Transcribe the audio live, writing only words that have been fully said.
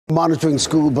Monitoring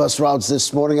school bus routes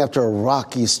this morning after a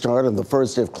rocky start on the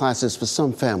first day of classes for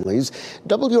some families.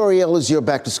 WRAL is your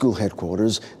back-to-school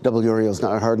headquarters. WRAL is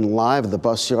now heard live at the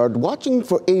bus yard, watching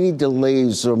for any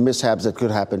delays or mishaps that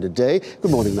could happen today.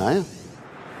 Good morning, Naya.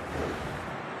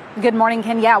 Good morning,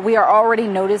 Ken. Yeah, we are already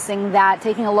noticing that.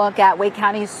 Taking a look at Wake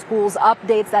County Schools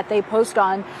updates that they post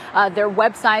on their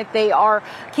website, they are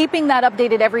keeping that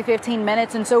updated every 15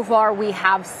 minutes. And so far, we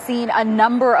have seen a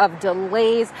number of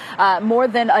delays, more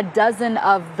than a dozen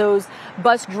of those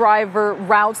bus driver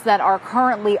routes that are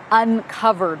currently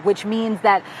uncovered, which means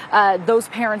that those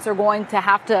parents are going to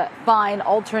have to find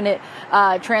alternate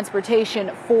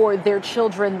transportation for their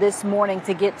children this morning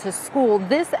to get to school.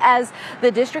 This, as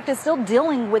the district is still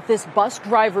dealing with this bus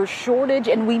driver shortage,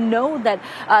 and we know that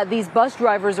these bus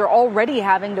drivers are already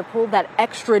having to pull that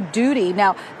extra duty.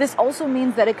 Now, this also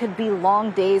means that it could be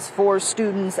long days for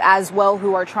students as well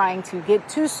who are trying to get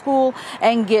to school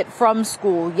and get from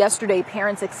school. Yesterday,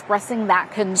 parents expressing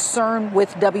that concern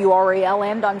with WRAL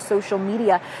and on social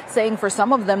media, saying for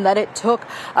some of them that it took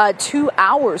 2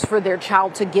 hours for their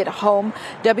child to get home.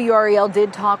 WRAL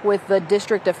did talk with the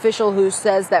district official who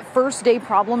says that first day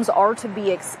problems are to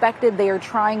be expected. They are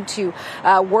trying to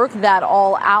work that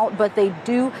all out, but they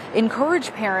do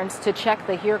encourage parents to check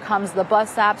the Here Comes the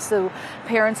Bus app so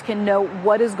parents can know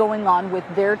what is going on with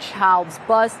their child's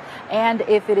bus and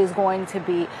if it is going to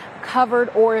be covered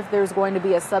or if there's going to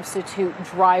be a substitute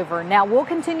driver. Now, we'll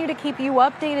continue to keep you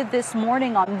updated this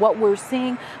morning on what we're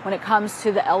seeing when it comes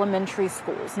to the elementary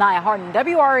schools. Naya Harden,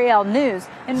 WRAL News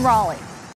in Raleigh.